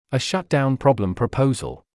A Shutdown Problem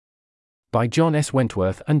Proposal. By John S.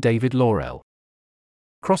 Wentworth and David Lorell.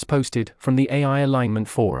 Cross-posted from the AI Alignment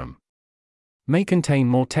Forum. May contain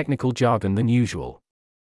more technical jargon than usual.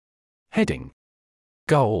 Heading.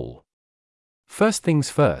 Goal. First things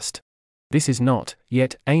first. This is not,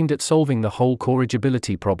 yet, aimed at solving the whole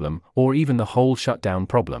corrigibility problem, or even the whole shutdown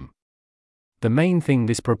problem. The main thing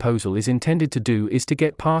this proposal is intended to do is to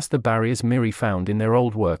get past the barriers MIRI found in their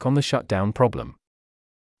old work on the shutdown problem.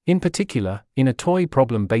 In particular, in a toy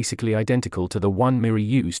problem basically identical to the one MIRI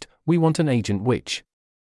used, we want an agent which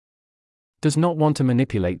does not want to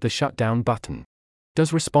manipulate the shutdown button,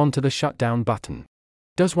 does respond to the shutdown button,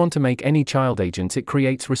 does want to make any child agents it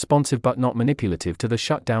creates responsive but not manipulative to the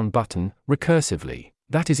shutdown button, recursively,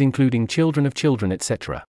 that is including children of children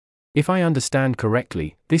etc. If I understand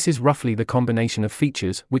correctly, this is roughly the combination of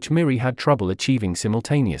features which MIRI had trouble achieving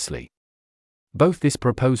simultaneously. Both this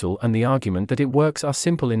proposal and the argument that it works are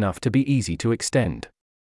simple enough to be easy to extend.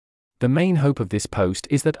 The main hope of this post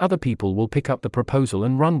is that other people will pick up the proposal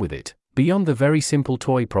and run with it, beyond the very simple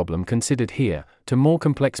toy problem considered here, to more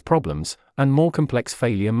complex problems, and more complex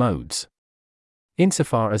failure modes.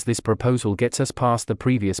 Insofar as this proposal gets us past the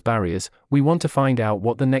previous barriers, we want to find out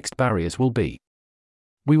what the next barriers will be.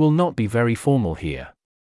 We will not be very formal here.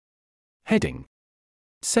 Heading.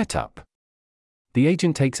 Setup. The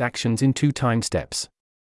agent takes actions in 2 time steps.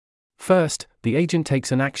 First, the agent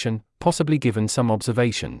takes an action, possibly given some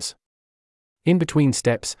observations. In between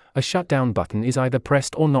steps, a shutdown button is either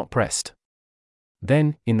pressed or not pressed.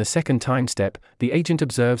 Then, in the second time step, the agent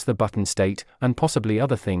observes the button state, and possibly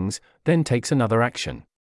other things, then takes another action.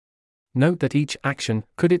 Note that each action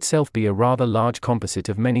could itself be a rather large composite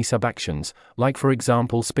of many sub-actions, like for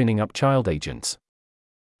example spinning up child agents.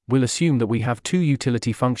 We'll assume that we have 2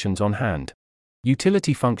 utility functions on hand.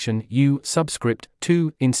 Utility function U subscript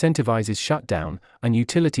 2 incentivizes shutdown, and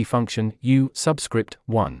utility function U subscript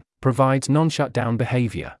 1 provides non-shutdown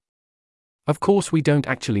behavior. Of course, we don't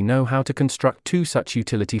actually know how to construct 2 such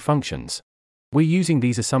utility functions. We're using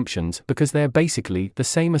these assumptions because they're basically the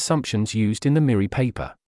same assumptions used in the MIRI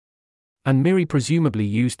paper. And MIRI presumably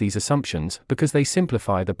used these assumptions because they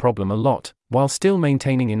simplify the problem a lot, while still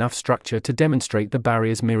maintaining enough structure to demonstrate the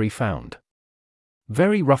barriers MIRI found.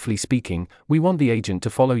 Very roughly speaking, we want the agent to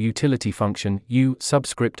follow utility function U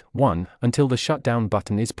subscript 1 until the shutdown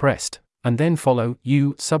button is pressed, and then follow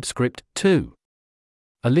U subscript 2.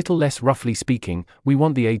 A little less roughly speaking, we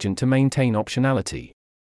want the agent to maintain optionality.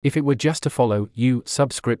 If it were just to follow U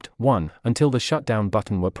subscript 1 until the shutdown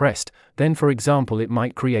button were pressed, then for example it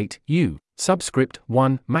might create U subscript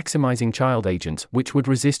 1 maximizing child agents which would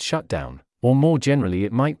resist shutdown. Or more generally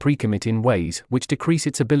it might pre-commit in ways which decrease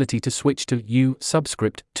its ability to switch to U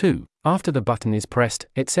subscript 2 after the button is pressed,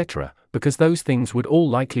 etc., because those things would all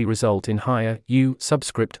likely result in higher U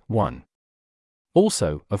subscript 1.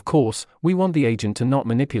 Also, of course, we want the agent to not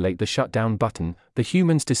manipulate the shutdown button, the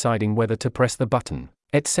humans deciding whether to press the button,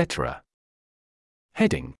 etc.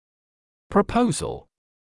 Heading. Proposal.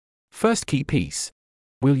 First key piece.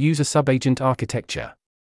 We'll use a subagent architecture.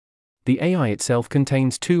 The AI itself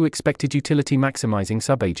contains 2 expected utility maximizing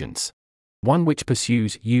subagents. One which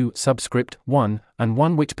pursues U subscript 1, and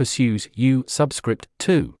one which pursues U subscript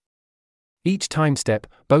 2. Each time step,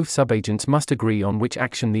 both subagents must agree on which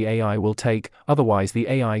action the AI will take, otherwise the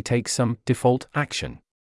AI takes some default action.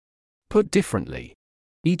 Put differently,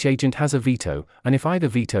 each agent has a veto, and if either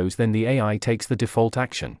vetoes then the AI takes the default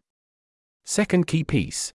action. Second key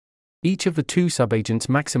piece. Each of the 2 subagents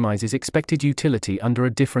maximizes expected utility under a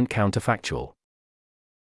different counterfactual.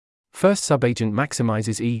 First subagent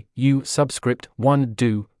maximizes U subscript 1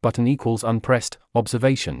 do button equals unpressed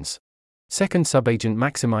observations. Second subagent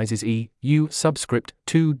maximizes U subscript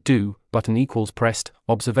 2 do button equals pressed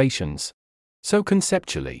observations. So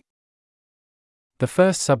conceptually, the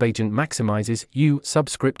first subagent maximizes U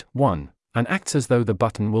subscript 1 and acts as though the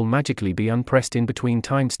button will magically be unpressed in between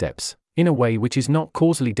time steps, in a way which is not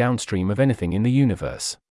causally downstream of anything in the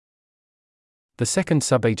universe. The second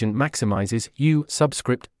subagent maximizes U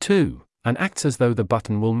subscript 2 and acts as though the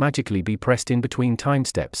button will magically be pressed in between time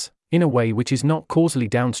steps, in a way which is not causally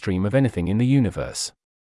downstream of anything in the universe.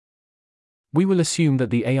 We will assume that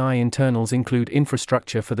the AI internals include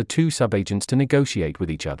infrastructure for the 2 subagents to negotiate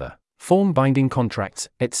with each other, form binding contracts,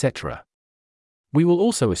 etc. We will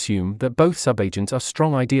also assume that both subagents are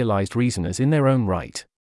strong idealized reasoners in their own right.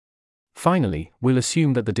 Finally, we'll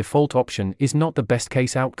assume that the default option is not the best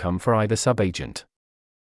case outcome for either subagent.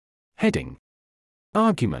 Heading.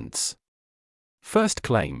 Arguments. First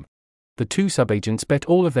claim. The 2 subagents bet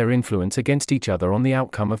all of their influence against each other on the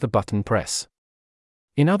outcome of the button press.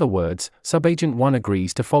 In other words, Subagent 1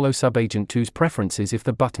 agrees to follow Subagent 2's preferences if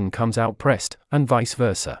the button comes out pressed, and vice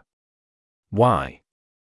versa. Why?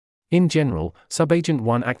 In general, Subagent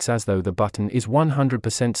 1 acts as though the button is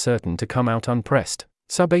 100% certain to come out unpressed.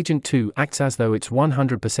 Subagent 2 acts as though it's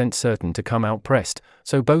 100% certain to come out pressed,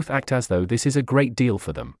 so both act as though this is a great deal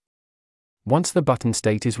for them. Once the button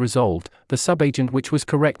state is resolved, the subagent which was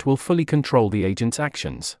correct will fully control the agent's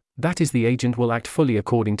actions. That is, the agent will act fully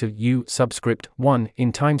according to U subscript 1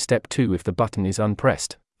 in time step 2 if the button is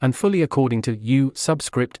unpressed, and fully according to U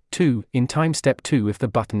subscript 2 in time step 2 if the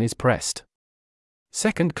button is pressed.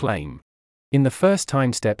 Second claim. In the first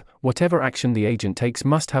time step, whatever action the agent takes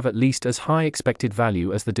must have at least as high expected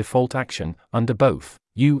value as the default action, under both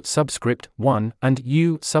U subscript 1 and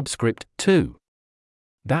U subscript 2.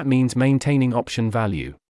 That means maintaining option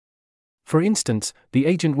value. For instance, the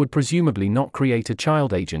agent would presumably not create a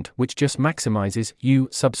child agent which just maximizes U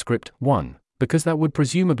subscript 1, because that would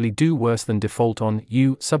presumably do worse than default on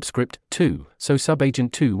U subscript 2, so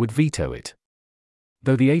subagent 2 would veto it.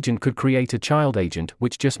 Though the agent could create a child agent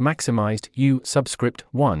which just maximized U subscript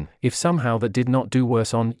 1, if somehow that did not do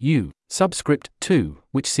worse on U subscript 2,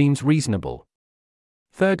 which seems reasonable.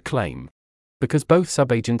 Third claim. Because both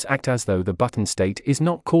subagents act as though the button state is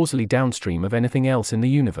not causally downstream of anything else in the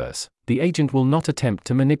universe, the agent will not attempt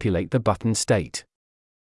to manipulate the button state.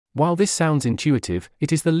 While this sounds intuitive,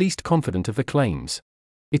 it is the least confident of the claims.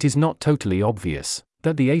 It is not totally obvious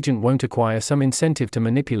that the agent won't acquire some incentive to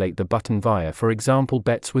manipulate the button via, for example,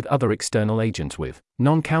 bets with other external agents with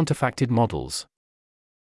non-counterfacted models.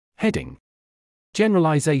 Heading.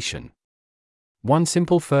 Generalization. One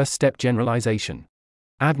simple first step generalization.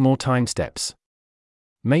 Add more time steps.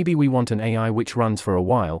 Maybe we want an AI which runs for a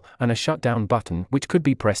while, and a shutdown button which could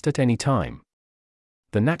be pressed at any time.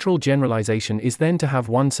 The natural generalization is then to have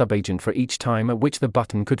one subagent for each time at which the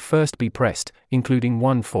button could first be pressed, including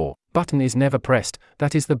one for button is never pressed,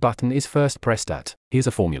 that is, the button is first pressed at. Here's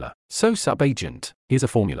a formula. So subagent, here's a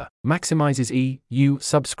formula, maximizes U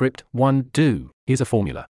subscript 1 do, here's a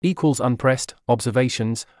formula, equals unpressed,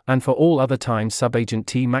 observations, and for all other times subagent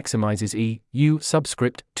T maximizes U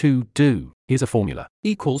subscript 2 do, here's a formula,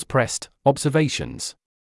 equals pressed, observations.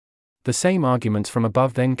 The same arguments from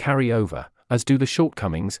above then carry over, as do the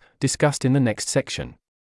shortcomings, discussed in the next section.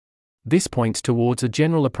 This points towards a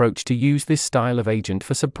general approach to use this style of agent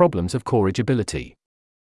for subproblems of corrigibility.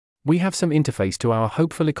 We have some interface to our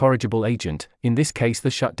hopefully corrigible agent, in this case the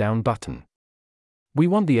shutdown button. We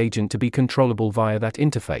want the agent to be controllable via that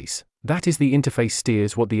interface, that is, the interface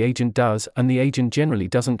steers what the agent does and the agent generally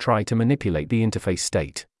doesn't try to manipulate the interface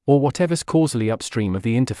state, or whatever's causally upstream of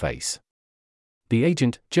the interface. The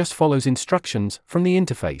agent just follows instructions from the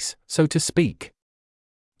interface, so to speak.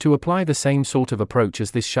 To apply the same sort of approach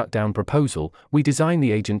as this shutdown proposal, we design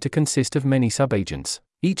the agent to consist of many subagents,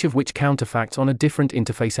 each of which counterfacts on a different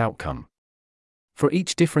interface outcome. For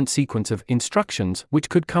each different sequence of instructions which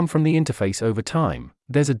could come from the interface over time,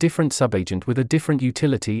 there's a different subagent with a different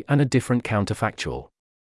utility and a different counterfactual.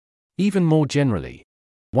 Even more generally,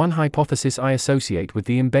 one hypothesis I associate with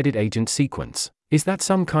the embedded agent sequence is that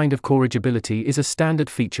some kind of corrigibility is a standard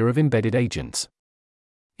feature of embedded agents.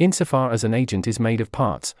 Insofar as an agent is made of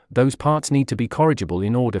parts, those parts need to be corrigible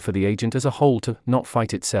in order for the agent as a whole to not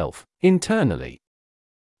fight itself internally.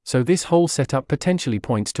 So this whole setup potentially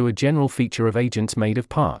points to a general feature of agents made of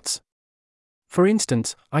parts. For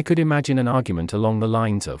instance, I could imagine an argument along the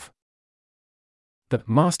lines of: the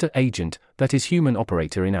master agent, that is human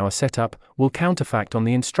operator in our setup, will counterfact on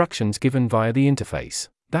the instructions given via the interface,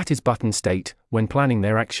 that is button state, when planning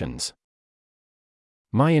their actions.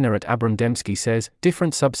 Myiner at Abramdemski says,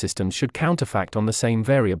 different subsystems should counterfact on the same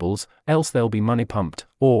variables, else they'll be money pumped,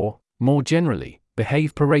 or, more generally,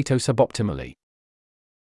 behave Pareto suboptimally.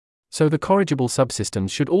 So the corrigible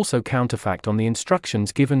subsystems should also counterfact on the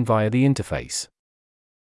instructions given via the interface.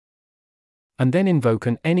 And then invoke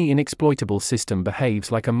an any inexploitable system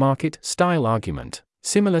behaves like a market-style argument,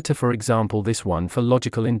 similar to, for example, this one for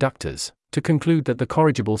logical inductors, to conclude that the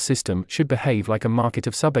corrigible system should behave like a market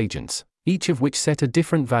of subagents, each of which set a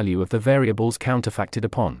different value of the variables counterfacted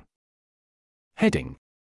upon. Heading.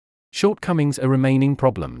 Shortcomings are remaining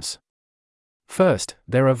problems. First,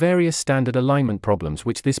 there are various standard alignment problems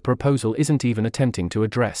which this proposal isn't even attempting to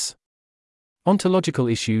address. Ontological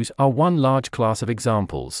issues are one large class of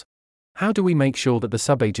examples. How do we make sure that the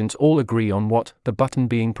subagents all agree on what the button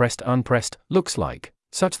being pressed unpressed looks like,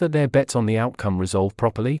 such that their bets on the outcome resolve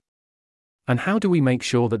properly? And how do we make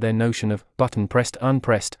sure that their notion of button pressed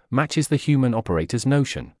unpressed matches the human operator's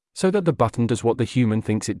notion, so that the button does what the human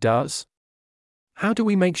thinks it does? How do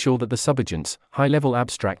we make sure that the subagent's high-level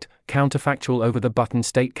abstract, counterfactual over-the-button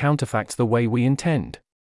state counterfacts the way we intend?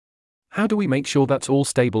 How do we make sure that's all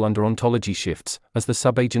stable under ontology shifts, as the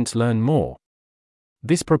subagents learn more?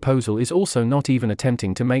 This proposal is also not even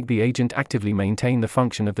attempting to make the agent actively maintain the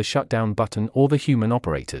function of the shutdown button or the human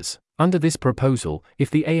operators. Under this proposal, if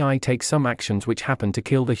the AI takes some actions which happen to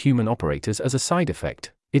kill the human operators as a side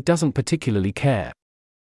effect, it doesn't particularly care.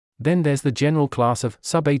 Then there's the general class of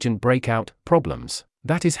subagent breakout problems.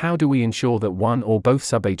 That is, how do we ensure that one or both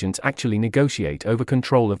subagents actually negotiate over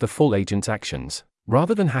control of the full agent's actions,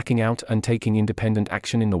 rather than hacking out and taking independent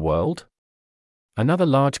action in the world? Another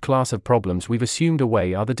large class of problems we've assumed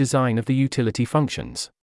away are the design of the utility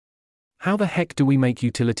functions. How the heck do we make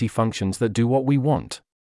utility functions that do what we want?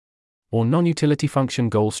 Or non-utility function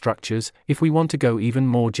goal structures, if we want to go even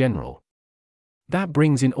more general. That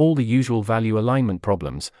brings in all the usual value alignment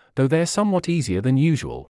problems, though they're somewhat easier than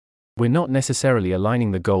usual. We're not necessarily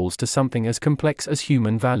aligning the goals to something as complex as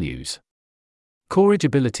human values.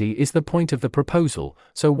 Corrigibility is the point of the proposal,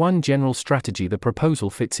 so one general strategy the proposal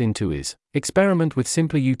fits into is experiment with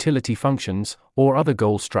simpler utility functions, or other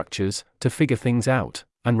goal structures, to figure things out,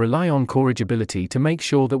 and rely on corrigibility to make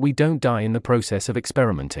sure that we don't die in the process of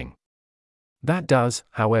experimenting. That does,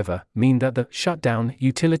 however, mean that the shutdown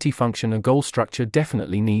utility function and goal structure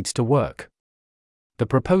definitely needs to work. The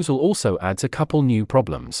proposal also adds a couple new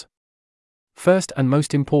problems. First and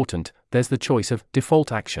most important, there's the choice of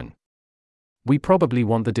default action. We probably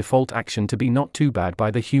want the default action to be not too bad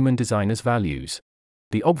by the human designer's values.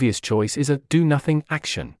 The obvious choice is a do-nothing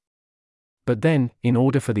action. But then, in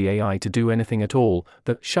order for the AI to do anything at all,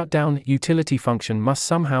 the shutdown utility function must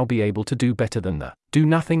somehow be able to do better than the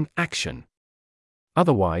do-nothing action.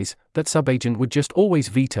 Otherwise, that subagent would just always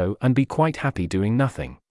veto and be quite happy doing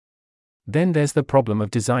nothing. Then there's the problem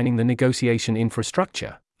of designing the negotiation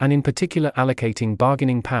infrastructure, and in particular allocating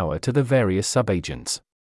bargaining power to the various subagents.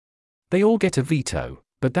 They all get a veto,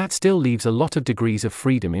 but that still leaves a lot of degrees of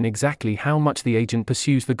freedom in exactly how much the agent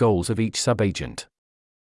pursues the goals of each subagent.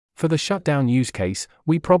 For the shutdown use case,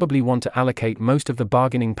 we probably want to allocate most of the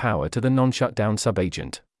bargaining power to the non-shutdown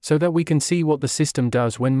subagent, so that we can see what the system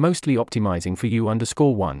does when mostly optimizing for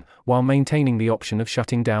U_1, while maintaining the option of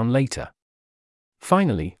shutting down later.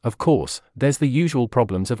 Finally, of course, there's the usual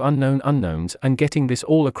problems of unknown unknowns and getting this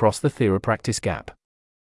all across the theory-practice gap.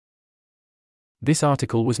 This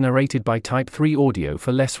article was narrated by Type 3 Audio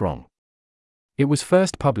for Less Wrong. It was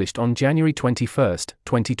first published on January 21,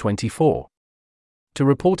 2024. To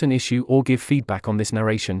report an issue or give feedback on this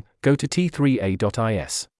narration, go to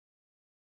t3a.is.